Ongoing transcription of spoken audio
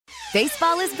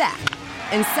Baseball is back,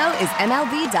 and so is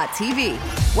MLB.tv.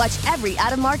 Watch every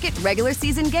out-of-market regular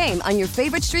season game on your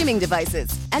favorite streaming devices,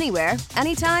 anywhere,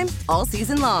 anytime, all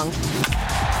season long.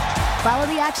 Follow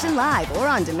the action live or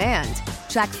on demand.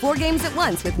 Track 4 games at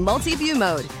once with multi-view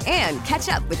mode and catch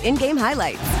up with in-game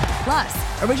highlights.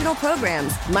 Plus, original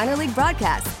programs, minor league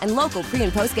broadcasts, and local pre-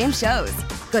 and post-game shows.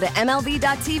 Go to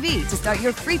MLB.tv to start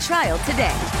your free trial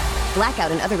today.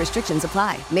 Blackout and other restrictions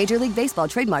apply. Major League Baseball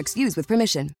trademarks used with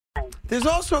permission. There's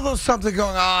also a little something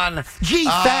going on. Gee,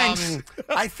 thanks.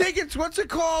 I think it's, what's it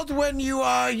called when you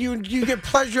get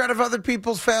pleasure out of other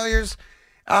people's failures?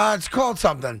 It's called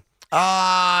something.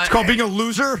 It's called being a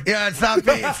loser? Yeah, it's not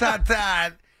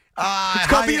that. It's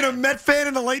called being a Met fan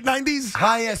in the late 90s?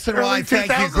 Hi, S&Y, Early thank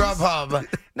you, 2000s? Grubhub.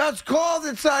 No, it's called,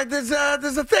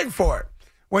 there's a thing for it.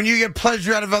 When you get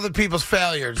pleasure out of other people's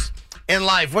failures in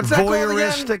life. What's that called again?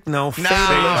 Voyeuristic? No.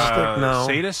 Fatalistic? No.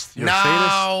 Sadist? You're a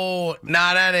sadist? No,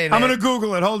 that ain't I'm it. going to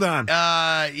Google it. Hold on.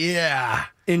 Yeah.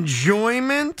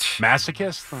 Enjoyment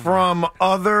Masochist? from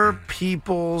other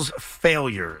people's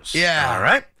failures. Yeah. All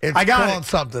right. It's I got called it.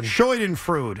 something.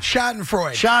 Schadenfreude.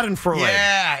 Schadenfreude. Schadenfreude.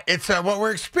 Yeah. It's what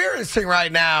we're experiencing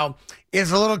right now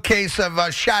is a little case of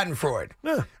Schadenfreude.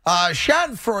 Yeah.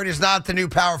 Schadenfreude is not the new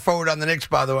power forward on the Knicks,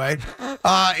 by the way.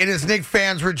 It is Knicks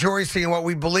fans rejoicing in what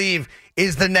we believe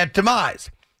is the net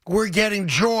demise. We're getting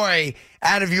joy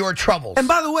out of your troubles. And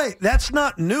by the way, that's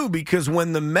not new because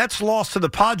when the Mets lost to the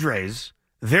Padres,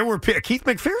 there were Keith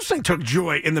McPherson took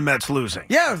joy in the Mets losing.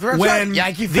 Yeah, that's right.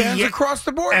 Yankee fans across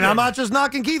the board. And I'm not just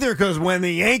knocking Keith here because when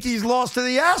the Yankees lost to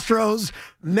the Astros,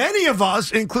 many of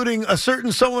us, including a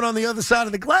certain someone on the other side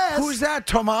of the glass. Who's that,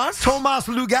 Tomas? Tomas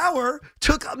Lugauer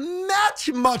took much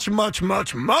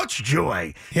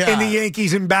joy in the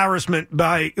Yankees' embarrassment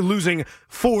by losing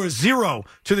 4-0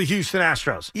 to the Houston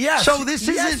Astros. Yes. So this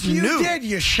isn't you new. did,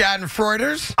 you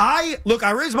Schadenfreuders. I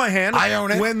raised my hand. I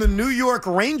own it. When the New York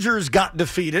Rangers got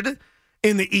defeated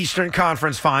in the Eastern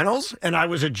Conference Finals, and I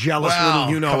was a jealous little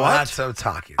you-know-what. That's so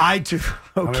talky. I too.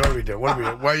 Okay. I mean, what do we do?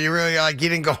 Well, you really, you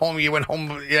didn't go home, you went home,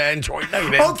 enjoyed. No,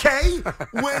 you didn't. Okay,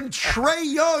 when Trae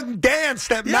Young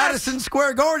danced at Madison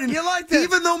Square Garden, you liked it.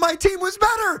 Even though my team was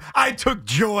better, I took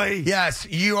joy. Yes,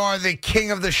 you are the king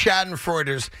of the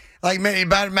Schadenfreuders. Like,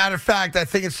 matter of fact, I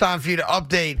think it's time for you to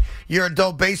update your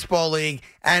adult baseball league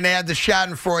and add the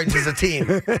Schadenfreuds as a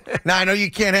team. Now, I know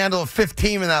you can't handle a fifth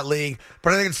team in that league,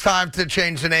 but I think it's time to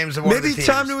change the names of one of the teams. Maybe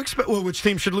time to expect. Well, which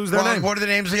team should lose their name? What are the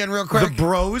names again, real quick? The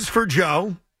Bros for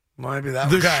Joe. Might be that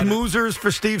The one. Schmoozers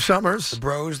for Steve Summers. The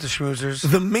Bros, the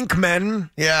Schmoozers. The Mink Men.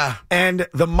 Yeah. And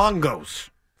the Mongos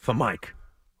for Mike.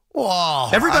 Well,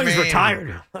 everybody's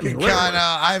retired.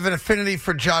 I have an affinity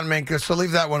for John Minka, so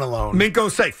leave that one alone.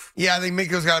 Minko's safe. Yeah, I think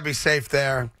Minko's got to be safe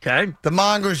there. Okay. The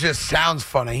Mongos just sounds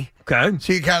funny. Okay.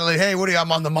 So you kind of like, hey, what do you?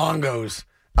 I'm on the Mongos.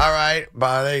 All right,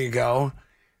 but there you go.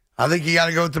 I think you got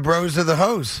to go with the Bros of the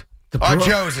Hose.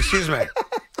 Joes, excuse me.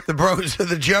 The Bros of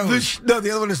the Joes. The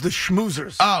other one is the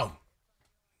Schmoozers. Oh.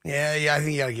 Yeah, I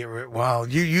think you got to get rid. Well,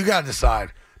 you got to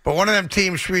decide. But one of them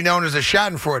teams should be known as a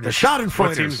Schadenfreude. The Schadenfreuders.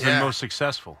 What team's the most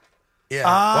successful?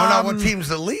 Yeah. What team's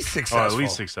the least successful?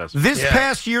 Least successful. This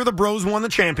past year, the Bros won the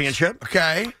championship.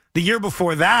 Okay. The year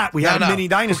before that, we had a mini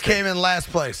dynasty. Who came in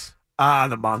last place?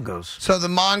 The Mongos. So the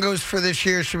Mongos for this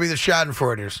year should be the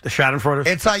Schadenfreuders. The Schadenfreuders.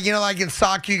 It's like, like in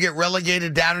soccer, you get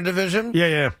relegated down a division.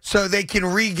 Yeah. So they can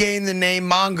regain the name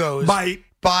Mongos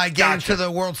by getting to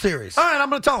the World Series. All right, I'm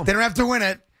going to tell them. They don't have to win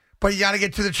it, but you got to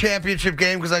get to the championship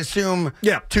game because I assume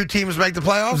two teams make the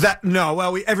playoffs?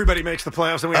 Everybody makes the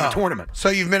playoffs and we have a tournament. So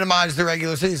you've minimized the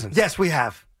regular season? Yes, we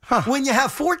have. Huh. When you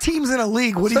have 4 teams in a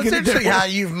league, what are you going to do? It's interesting how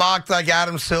you've mocked like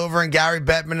Adam Silver and Gary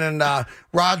Bettman and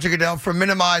Roger Goodell for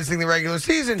minimizing the regular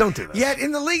season. Don't do that. Yet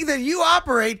in the league that you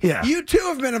operate, you too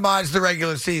have minimized the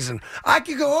regular season. I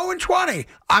could go 0-20.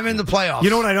 I'm in the playoffs.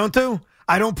 You know what I don't do?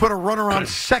 I don't put a runner on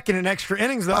second in extra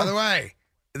innings, though. By the way,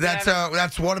 that's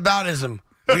whataboutism.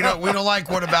 We don't like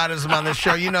whataboutism on this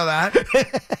show. You know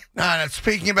that.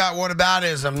 Speaking about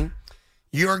whataboutism,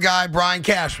 your guy Brian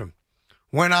Cashman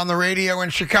went on the radio in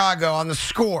Chicago on The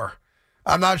Score.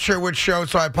 I'm not sure which show,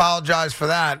 so I apologize for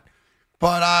that.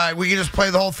 But we can just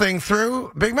play the whole thing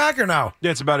through, Big Mac, or no?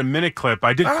 Yeah, it's about a minute clip.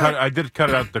 I did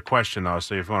cut out the question though.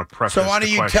 So if you want to preface, so why don't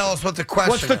you tell us what the question?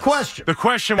 What's the question? The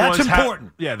question was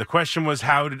important. The question was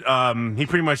how did he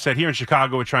pretty much said here in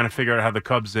Chicago we're trying to figure out how the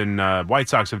Cubs and White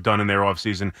Sox have done in their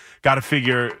offseason. Got to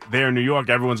figure there in New York,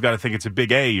 everyone's got to think it's a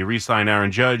big A. You re-sign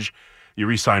Aaron Judge. You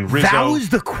re-sign Rizzo. That was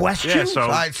the question?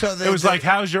 Yeah, so it was like,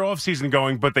 how's your offseason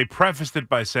going? But they prefaced it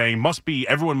by saying,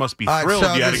 everyone must be thrilled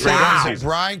you had a great offseason.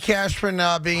 Brian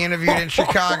Cashman being interviewed in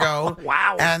Chicago.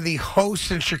 Wow. And the host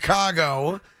in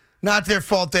Chicago Not their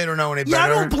fault. They don't know any better. Yeah, I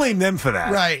don't blame them for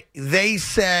that. Right. They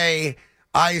say,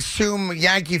 I assume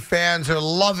Yankee fans are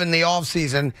loving the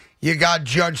offseason. You got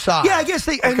Judge signed. Yeah, I guess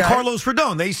and Carlos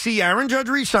Rodon. They see Aaron Judge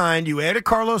re-signed. You added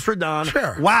Carlos Rodon.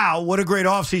 Sure. Wow, what a great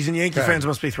offseason. Yankee fans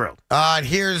must be thrilled. And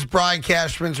here's Brian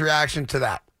Cashman's reaction to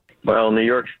that. Well, New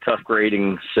York's a tough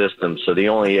grading system, so the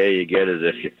only A you get is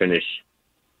if you finish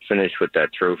with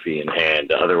that trophy in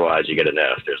hand. Otherwise, you get an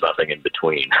F. There's nothing in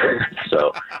between.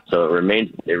 so it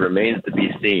remains to be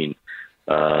seen.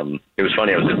 It was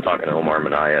funny. I was just talking to Omar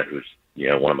Minaya, who's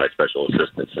one of my special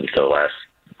assistants, and so last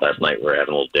night we were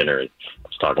having a little dinner, and I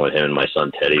was talking with him and my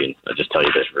son Teddy, and I'll just tell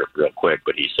you this real quick.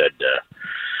 But he said,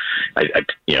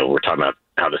 we're talking about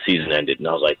how the season ended, and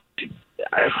I was like, dude,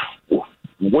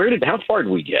 how far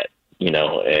did we get? And I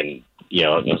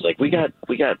was like, we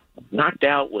got knocked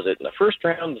out. Was it in the first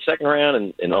round, the second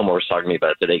round? And Omar was talking to me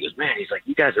about it today. He goes, man, he's like,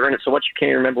 you guys are in it so much you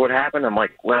can't remember what happened. I'm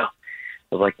like, well,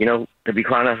 I was like, to be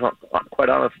quite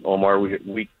honest, Omar,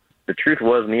 we the truth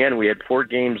was in the end we had 4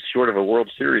 games short of a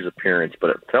World Series appearance,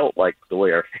 but it felt like the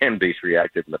way our fan base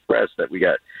reacted in the press that we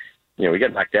got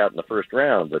knocked out in the first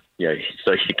round. But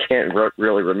so you can't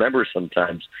really remember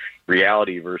sometimes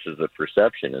reality versus the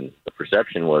perception, and the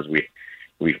perception was we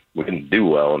didn't do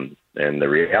well, and the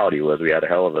reality was we had a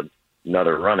hell of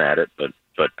another run at it, but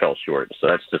fell short. So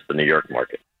that's just the New York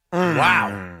market.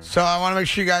 Wow. So I want to make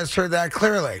sure you guys heard that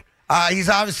clearly. He's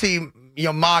obviously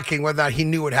mocking whether or not he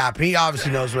knew what happened. He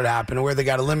obviously knows what happened, and where they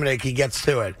got eliminated, he gets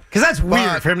to it. Because that's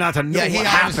weird for him not to know what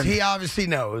happened. He obviously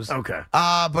knows. Okay.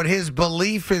 But his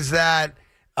belief is that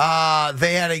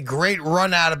they had a great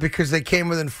run at it because they came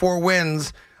within 4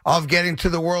 wins of getting to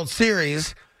the World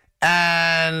Series,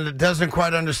 and doesn't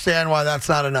quite understand why that's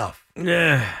not enough.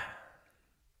 Yeah.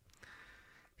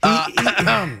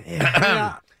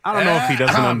 I don't know if he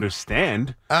doesn't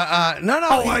understand. No.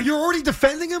 Oh, you're already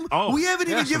defending him? Oh, we haven't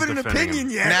even given an opinion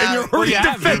yet, Now, and you're already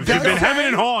defending him. You've been hemming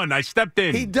and hawing. I stepped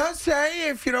in. He does say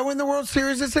if you don't win the World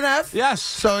Series, it's an F. Yes.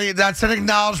 So that's an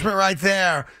acknowledgement right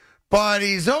there. But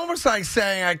he's almost like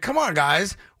saying, come on,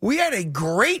 guys, we had a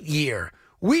great year.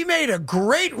 We made a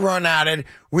great run at it.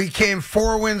 We came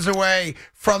 4 wins away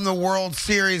from the World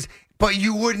Series, but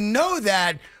you wouldn't know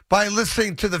that by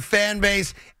listening to the fan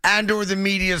base and or the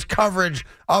media's coverage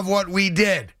of what we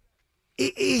did.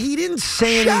 He didn't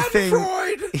say anything.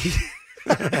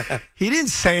 Schadenfreude. He didn't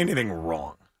say anything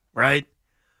wrong, right?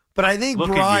 But I think Look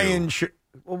Brian should.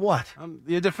 Well, what?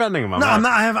 You're defending him. No, I'm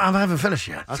not. I haven't finished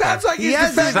yet. Okay. Sounds like he's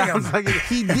defending him.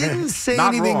 He didn't say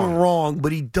anything wrong,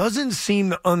 but he doesn't seem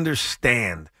to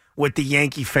understand what the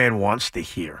Yankee fan wants to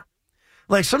hear.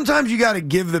 Like, sometimes you got to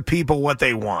give the people what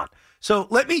they want. So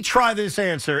let me try this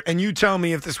answer, and you tell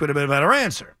me if this would have been a better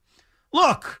answer.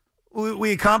 Look,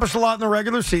 we accomplished a lot in the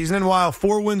regular season, and while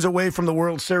 4 wins away from the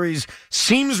World Series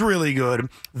seems really good,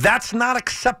 that's not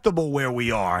acceptable where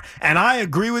we are. And I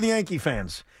agree with Yankee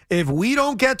fans. If we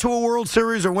don't get to a World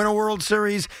Series or win a World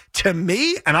Series, to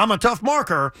me, and I'm a tough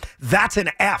marker, that's an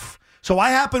F. So I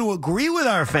happen to agree with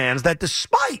our fans that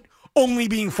despite only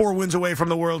being 4 wins away from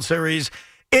the World Series,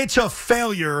 it's a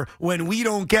failure when we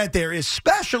don't get there,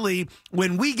 especially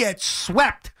when we get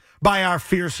swept by our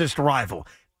fiercest rival.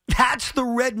 That's the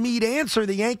red meat answer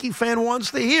the Yankee fan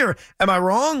wants to hear. Am I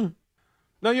wrong?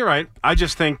 No, you're right. I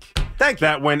just think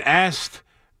that when asked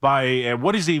by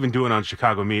what is he even doing on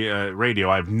Chicago radio,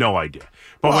 I have no idea.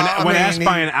 But when asked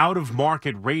by an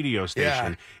out-of-market radio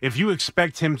station, if you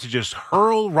expect him to just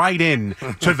hurl right in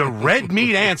to the red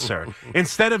meat answer,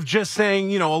 instead of just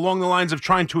saying, along the lines of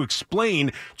trying to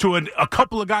explain to a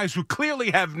couple of guys who clearly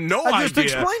have no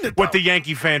idea what the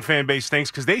Yankee fan base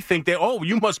thinks, because they think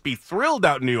you must be thrilled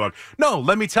out in New York. No,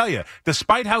 let me tell you,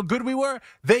 despite how good we were,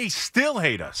 they still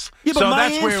hate us. Yeah, so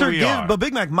that's where we are. But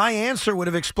Big Mac, my answer would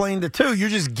have explained it too. You're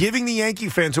just giving the Yankee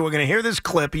fans who are going to hear this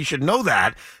clip, you should know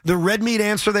that, the red meat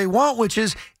answer they want, which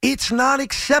is it's not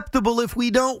acceptable if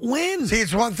we don't win. See,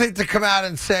 it's one thing to come out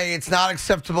and say it's not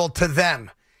acceptable to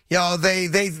them.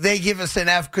 They give us an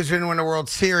F because we didn't win the World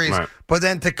Series, right. But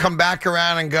then to come back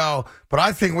around and go, but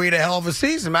I think we had a hell of a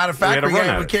season. Matter of fact,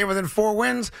 we came within 4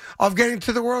 wins of getting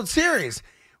to the World Series.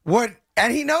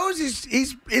 And he knows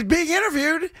he's being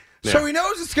interviewed. Yeah. So he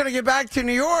knows it's going to get back to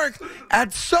New York.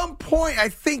 At some point, I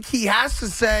think he has to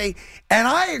say, and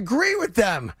I agree with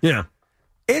them. Yeah.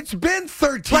 It's been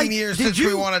 13 years since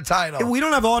we won a title. We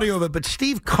don't have audio of it, but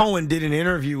Steve Cohen did an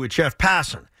interview with Jeff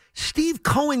Passan. Steve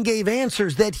Cohen gave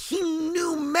answers that he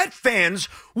knew Met fans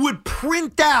would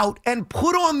print out and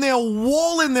put on their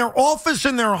wall in their office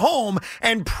in their home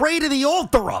and pray to the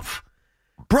altar of.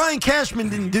 Brian Cashman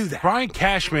didn't do that. Brian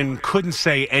Cashman couldn't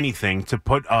say anything to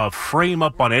put a frame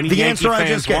up on any The Yankee answer I fans.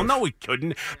 just gave. Well, no, he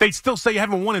couldn't. They'd still say you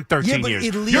haven't won in 13 but years.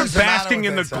 it leaves- You're Doesn't matter basking what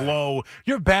in the they say. glow.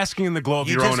 You're basking in the glow of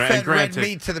You your just owner. fed And granted, red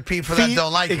meat to the people that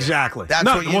don't like it. Exactly. That's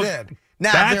No, what you well, did.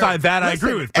 Now, that I listen,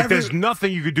 agree with, but there's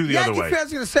nothing you could do the other Yankee way.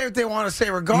 fans are going to say what they want to say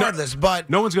regardless, but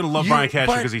No one's going to love Brian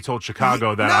Cashman because he told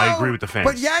Chicago that I agree with the fans.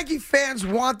 But Yankee fans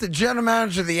want the general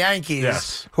manager of the Yankees,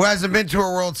 Yes. who hasn't been to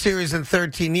a World Series in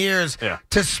 13 years, Yeah.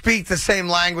 to speak the same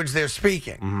language they're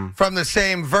speaking, Mm-hmm. from the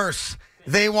same verse.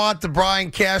 They want the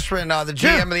Brian Cashman, the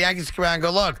GM of the Yankees, to come out and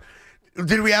go, look,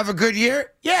 did we have a good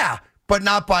year? Yeah, but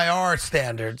not by our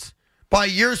standards. By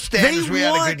your standards, we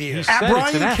had a good year. said it's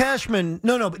Brian an F. Cashman.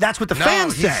 No, but that's what the No,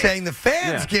 fans he's say. saying the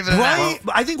fans Yeah. give it an Brian, F.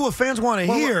 I think what fans want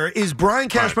to hear is Brian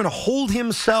Cashman hold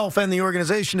himself and the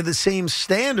organization to the same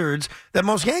standards that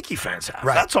most Yankee fans have.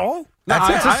 Right. That's all. No,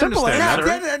 That's I a simple understand answer.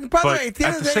 that. And by the But way, at the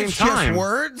end at of the the day, same it's time- just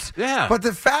words. Yeah. But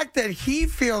the fact that he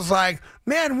feels like,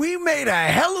 man, we made a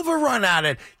hell of a run at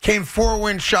it, came 4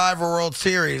 wins shy of a World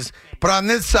Series, but on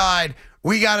this side,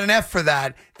 we got an F for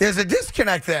that. There's a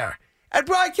disconnect there. And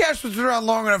Brian Cashman's been around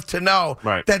long enough to know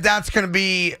that that's going to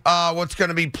be what's going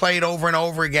to be played over and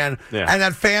over again, and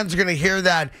that fans are going to hear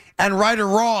that. And right or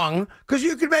wrong, because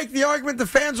you could make the argument the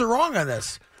fans are wrong on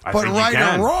this, but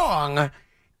right or wrong,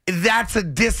 that's a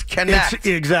disconnect.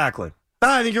 Exactly.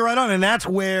 I think you're right on. And that's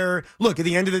where, look, at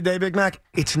the end of the day, Big Mac,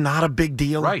 it's not a big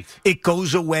deal. Right. It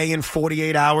goes away in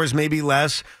 48 hours, maybe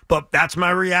less. But that's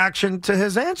my reaction to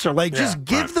his answer. Like, just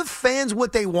give the fans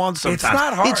what they want sometimes. It's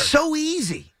not hard. It's so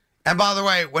easy. And by the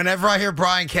way, whenever I hear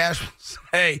Brian Cashman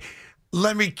say,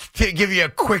 let me give you a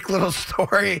quick little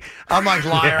story, I'm like,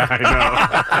 liar. I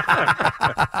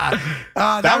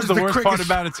know. That was the worst part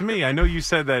about it to me. I know you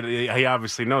said that he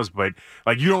obviously knows, but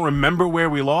like you don't remember where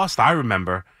we lost? I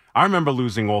remember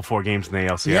losing all 4 games in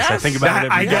the ALCS. Yes, I think about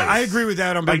it every day. I agree with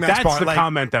that on Big Like Mac's that's part. the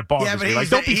comment that bothers me. Like,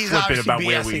 don't be flippant about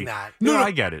where we. that. No,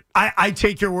 I get it. I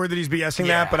take your word that he's BSing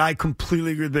that, but I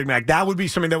completely agree with Big Mac. That would be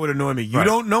something that would annoy me. You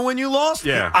don't know when you lost?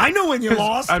 Yeah. I know when you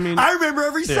lost. I mean, I remember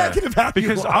every second of how you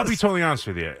because lost. I'll be totally honest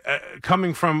with you.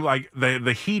 Coming from like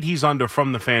the heat he's under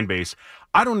from the fan base,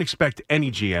 I don't expect any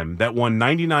GM that won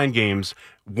 99 games,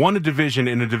 won a division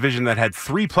in a division that had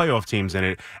 3 playoff teams in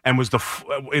it, and was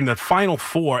in the final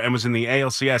 4 and was in the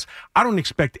ALCS. I don't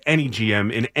expect any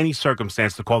GM in any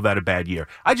circumstance to call that a bad year.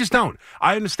 I just don't.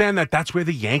 I understand that that's where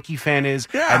the Yankee fan is,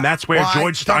 and that's where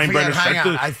George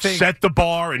Steinbrenner set the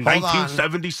bar in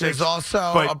 1976.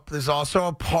 There's also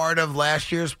a part of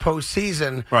last year's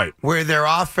postseason where their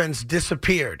offense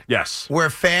disappeared. Yes. Where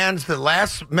fans, the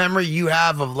last memory you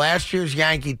have of last year's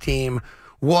Yankee team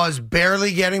was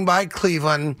barely getting by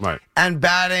Cleveland and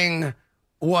batting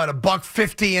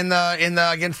 $150 in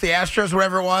the against the Astros,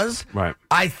 whatever it was. Right.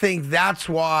 I think that's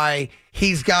why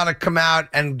he's got to come out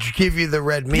and give you the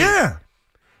red meat. Yeah.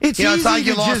 It's it's like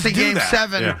you to lost just in do Game that.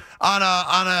 7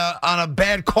 on a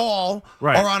bad call or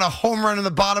on a home run in the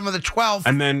bottom of the 12th.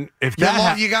 And then if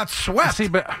you got swept. See,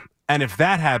 and if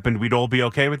that happened, we'd all be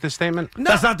okay with this statement? No.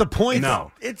 That's not the point.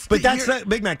 No. But that's not,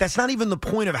 Big Mac. That's not even the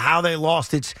point of how they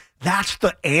lost. That's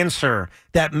the answer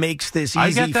that makes this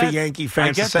easy for Yankee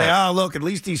fans to say, "Oh, look, at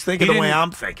least he's thinking the way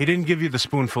I'm thinking." He didn't give you the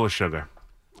spoonful of sugar.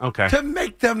 Okay. To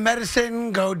make the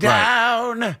medicine go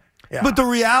down. Right. Yeah. But the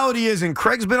reality is, and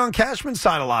Craig's been on Cashman's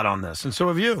side a lot on this, and so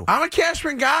have you. I'm a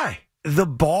Cashman guy. The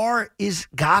bar is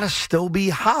gotta still be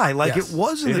high, like it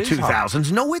was in the 2000s.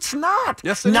 High. No, it's not.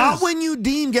 Yes, it not is. when you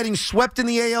deem getting swept in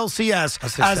the ALCS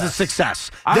as a success.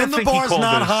 Then the bar's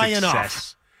not high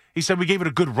enough. He said we gave it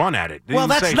a good run at it. Well,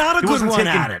 that's not a good run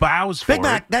at it. Bows for Big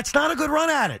Mac, that's not a good run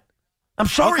at it. I'm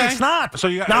sorry, it's not. So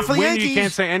not for the Yankees. You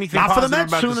can't say anything not for the positive Mets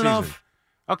about soon the season. enough.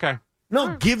 Okay.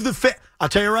 No, give the I'll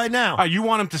tell you right now. You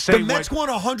want him to say the Mets won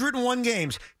 101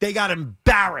 games. They got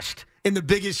embarrassed in the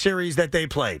biggest series that they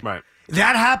played. Right.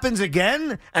 That happens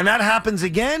again, and that happens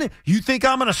again. You think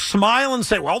I'm going to smile and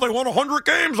say, well, they won 100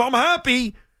 games. I'm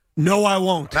happy. No, I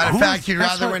won't. Matter of fact, you'd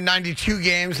rather win 92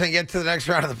 games than get to the next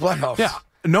round of the playoffs. Yeah.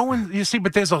 No one, you see,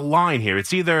 but there's a line here.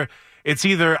 It's either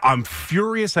I'm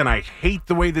furious and I hate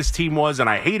the way this team was and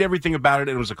I hate everything about it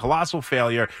and it was a colossal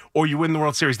failure, or you win the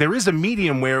World Series. There is a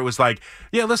medium where it was like,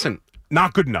 yeah, listen,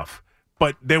 not good enough.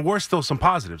 But there were still some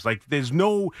positives. Like, there's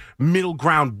no middle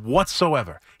ground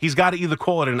whatsoever. He's got to either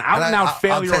call it an out-and-out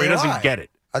failure or he doesn't get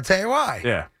it. I'll tell you why.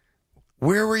 Yeah.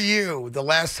 Where were you the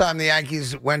last time the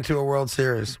Yankees went to a World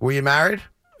Series? Were you married?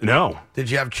 No. Did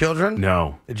you have children?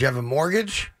 No. Did you have a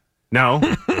mortgage? No.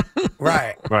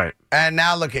 Right. Right. And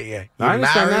now look at you. You're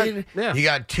married. Yeah. You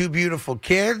got 2 beautiful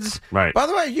kids. Right. By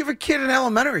the way, you have a kid in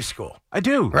elementary school. I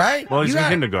do. Right? Well, he's in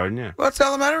kindergarten, yeah. Well, it's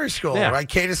elementary school, right?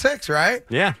 K to 6, right?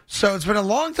 Yeah. So it's been a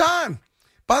long time.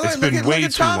 By the It's way, been look way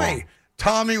at too Tommy. long.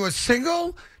 Tommy was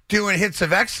single, doing hits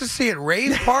of ecstasy at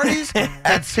rave parties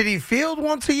at City Field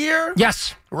once a year.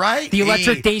 Yes. Right? The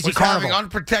Electric He Daisy was Carnival. having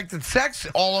unprotected sex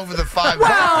all over the 5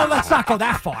 Well, let's not go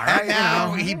that far. And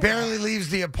now he barely leaves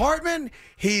the apartment.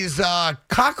 He's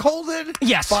cockholded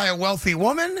Yes. by a wealthy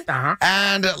woman, Uh-huh.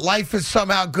 and life is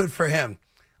somehow good for him.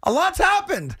 A lot's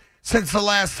happened since the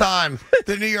last time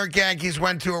the New York Yankees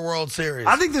went to a World Series.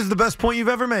 I think this is the best point you've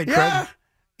ever made, yeah, Craig.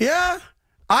 yeah.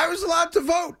 I was allowed to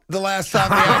vote the last time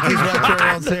the Yankees went to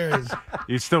a World Series.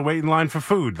 You still wait in line for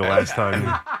food the last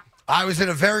time. I was in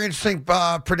a very interesting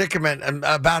predicament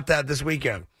about that this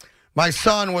weekend. My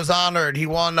son was honored. He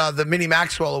won the Minnie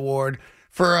Maxwell Award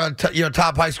for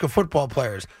top high school football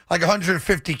players. Like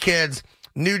 150 kids,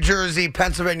 New Jersey,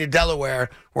 Pennsylvania, Delaware,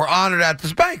 were honored at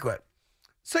this banquet.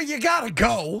 So you got to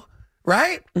go,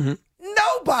 right? Mm-hmm.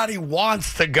 Nobody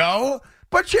wants to go,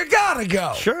 but you got to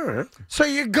go. Sure. So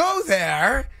you go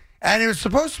there, and it was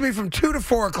supposed to be from 2 to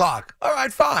 4 o'clock. All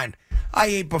right, fine. I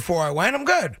ate before I went. I'm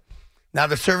good. Now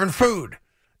they're serving food.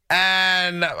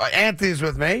 And Anthony's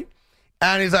with me.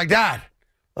 And he's like, Dad,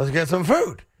 let's get some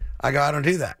food. I go, I don't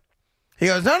do that. He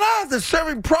goes, no, they're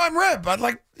serving prime rib. I'd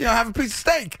like, have a piece of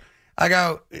steak. I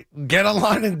go, get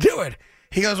online and do it.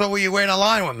 He goes, well, will you wait in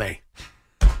line with me?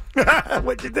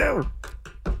 What'd you do?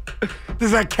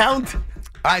 Does that count?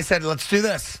 I said, let's do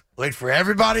this. Wait for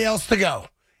everybody else to go.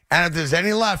 And if there's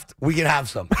any left, we can have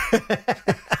some.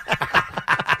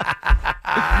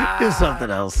 Do something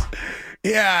else.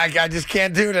 Yeah, I just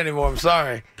can't do it anymore. I'm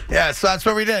sorry. Yeah, so that's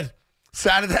what we did.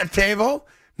 Sat at that table,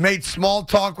 made small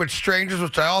talk with strangers,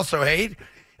 which I also hate,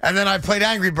 and then I played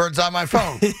Angry Birds on my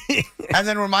phone. And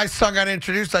then when my son got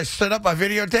introduced, I stood up, I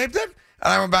videotaped it, and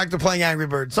I went back to playing Angry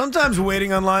Birds. Sometimes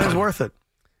waiting online is worth it.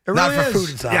 It Not really for is. food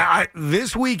inside. Yeah,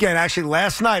 this weekend, actually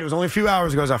last night, it was only a few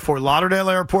hours ago, I was at Fort Lauderdale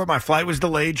Airport. My flight was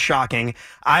delayed, shocking.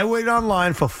 I waited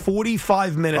online for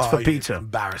 45 minutes for pizza.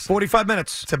 Embarrassing. 45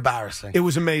 minutes. It's embarrassing. It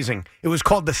was amazing. It was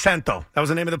called the Santo. That was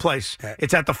the name of the place. Yeah.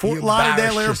 It's at the Fort You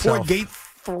Lauderdale embarrassed Airport, yourself. Gate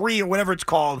 3 or whatever it's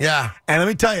called. Yeah. And let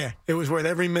me tell you, it was worth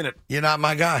every minute. You're not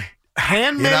my guy.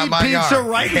 Handmade You're not my pizza guy.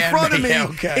 right in front of me.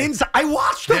 Handmade, okay. Inside. I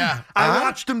watched them. Yeah. I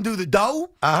watched them do the dough.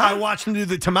 I watched them do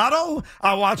the tomato.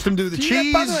 I watched them do the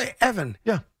cheese. By the way, Evan.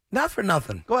 Yeah. Not for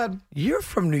nothing. Go ahead. You're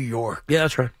from New York. Yeah,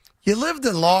 that's right. You lived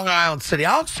in Long Island City.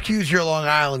 I'll excuse your Long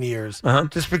Island years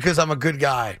just because I'm a good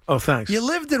guy. Oh, thanks. You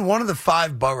lived in one of the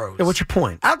 5 boroughs. Yeah, what's your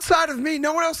point? Outside of me,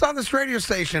 no one else on this radio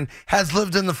station has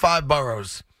lived in the 5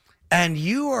 boroughs. And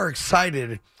you are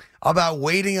excited about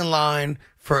waiting in line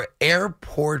for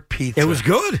airport pizza. It was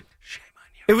good. Shame on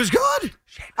you. It was good.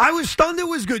 I was stunned it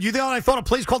was good. You thought I thought a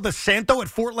place called the Santo at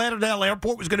Fort Lauderdale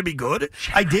Airport was going to be good?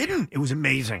 I didn't. It was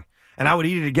amazing. And I would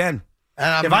eat it again.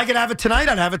 And If I could have it tonight,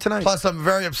 I'd have it tonight. Plus, I'm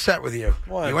very upset with you.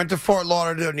 Why? You went to Fort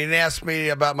Lauderdale and you didn't ask me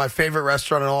about my favorite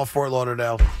restaurant in all Fort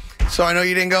Lauderdale. So I know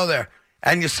you didn't go there.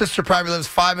 And your sister probably lives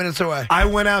 5 minutes away. I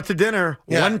went out to dinner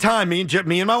one time. Me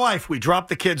and my wife, we dropped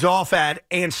the kids off at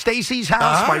Aunt Stacy's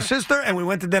house, my sister, and we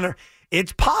went to dinner.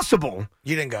 It's possible.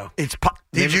 You didn't go.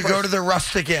 Did you go to the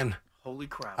Rustic Inn? Holy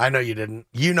crap. I know you didn't.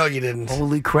 You know you didn't.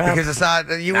 Holy crap. Because it's not,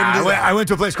 you wouldn't do that. I went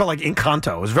to a place called like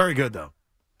Encanto. It was very good, though.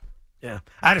 Yeah.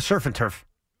 I had a surf and turf.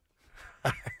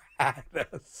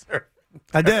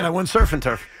 I did. I went surf and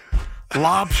turf.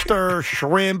 Lobster,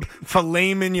 shrimp,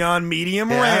 filet mignon, medium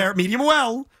rare, medium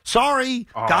well. Sorry.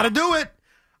 Got to do it.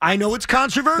 I know it's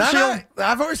controversial. No,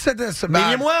 I've always said this about,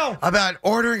 Medium well. about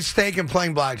ordering steak and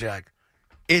playing blackjack.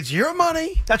 It's your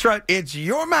money. That's right. It's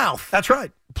your mouth. That's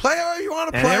right. Play how you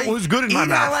want to And play. it was good in my Eat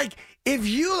mouth. Like,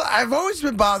 I've always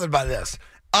been bothered by this.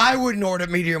 I wouldn't order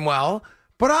medium well,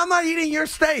 but I'm not eating your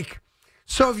steak.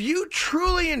 So if you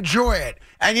truly enjoy it,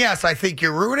 and yes, I think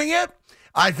you're ruining it.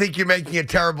 I think you're making a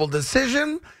terrible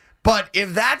decision. But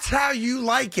if that's how you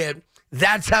like it,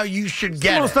 that's how you should It's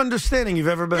get the most it. understanding you've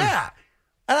ever been. Yeah.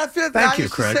 And I feel Thank I you,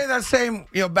 used Craig. to say that same,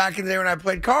 back in the day when I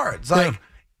played cards. Like,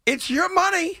 it's your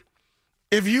money.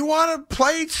 If you want to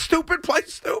play stupid, play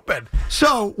stupid.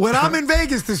 So when I'm in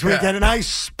Vegas this weekend and I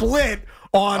split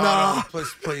on No,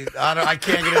 please. I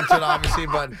can't get into it, obviously,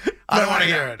 but I don't want to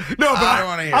hear it. No, but I don't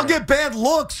want to hear I'll it. get bad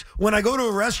looks when I go to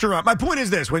a restaurant. My point is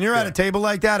this: when you're at a table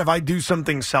like that, if I do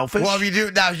something selfish, Well, if you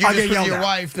do, now, if you I'll just get with yelled your at.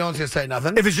 wife, no one's going to say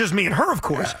nothing. If it's just me and her, of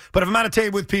course. But if I'm at a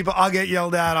table with people, I'll get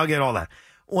yelled at. I'll get all that.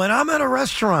 When I'm at a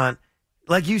restaurant,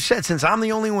 like you said, since I'm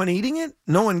the only one eating it,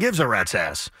 no one gives a rat's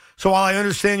ass. So while I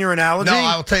understand your analogy, No,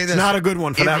 I'll tell you this. it's not a good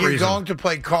one for that If you're reason. going to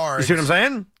play cards, You see what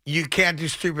I'm saying? you can't do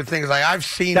stupid things. Like, I've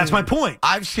seen... That's my point.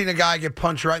 I've seen a guy get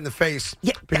punched right in the face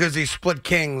because he split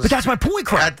kings But that's my point,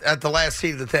 Craig. at the last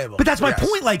seat of the table. But that's my Yes.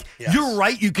 point. Like, Yes. you're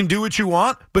right. You can do what you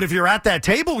want. But if you're at that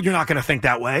table, you're not going to think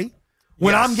that way.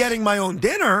 When Yes. I'm getting my own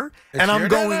dinner It's and I'm your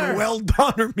going dinner. well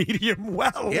done or medium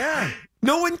well, Yeah.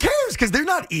 no one cares because they're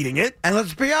not eating it. And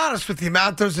let's be honest, with the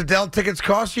amount those Adele tickets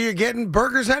cost you, you're getting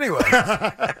burgers anyway.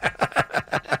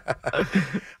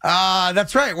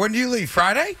 That's right. When do you leave?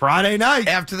 Friday? Friday night,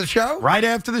 After the show? right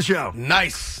after the show.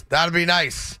 Nice. That'll be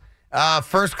nice.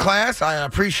 First class. I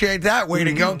appreciate that. Way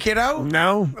to go, kiddo.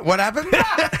 No. What happened?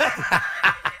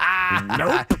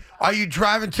 Nope. Are you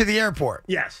driving to the airport?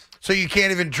 Yes. So you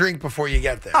can't even drink before you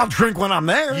get there? I'll drink when I'm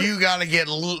there. You got to get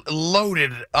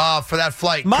loaded for that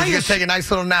flight. My 'cause you ass- take a nice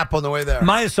little nap on the way there.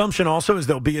 My assumption also is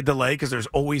there'll be a delay because there's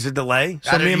always a delay. So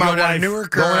Out of- me and you my going out wife of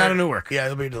Newark going or- out of Newark. Yeah,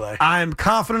 there'll be a delay. I'm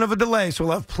confident of a delay, so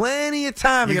we'll have plenty of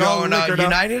time to You get all going liquored up.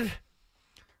 United?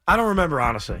 I don't remember,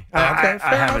 honestly. Okay, I fair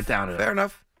have enough. it down to Fair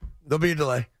enough. There'll be a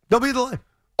delay. There'll be a delay.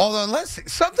 Although, unless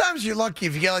sometimes you're lucky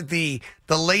if you get like the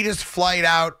latest flight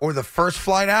out or the first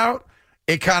flight out,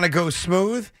 it kind of goes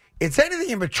smooth. It's anything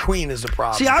in between is a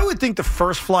problem. See, I would think the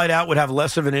first flight out would have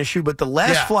less of an issue, but the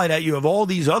last Yeah. flight out, you have all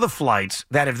these other flights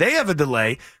that if they have a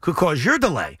delay, could cause your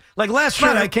delay. Like last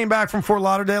Sure. night, I came back from Fort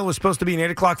Lauderdale. It was supposed to be an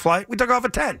 8 o'clock flight. We took off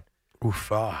at 10.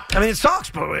 Oof. I mean, it sucks,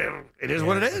 but it is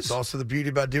what it is. It's also the beauty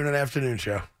about doing an afternoon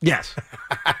show. Yes.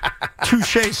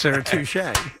 Touche, sir. Touche.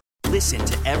 Listen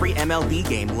to every MLB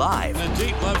game live. In the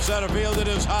deep left center field, it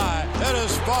is high, it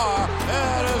is far,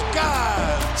 it is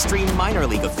God. Stream minor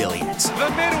league affiliates. The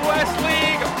Midwest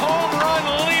League home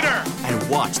run leader. And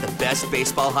watch the best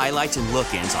baseball highlights and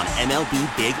look-ins on MLB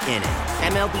Big Inning.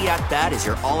 MLB At Bat is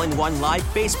your all-in-one live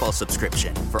baseball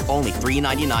subscription for only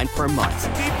 $3.99 per month.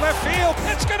 Deep left field.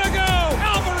 It's going to go.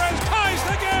 Alvarez ties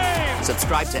the game.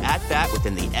 Subscribe to At Bat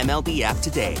within the MLB app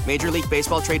today. Major League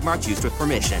Baseball trademarks used with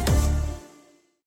permission.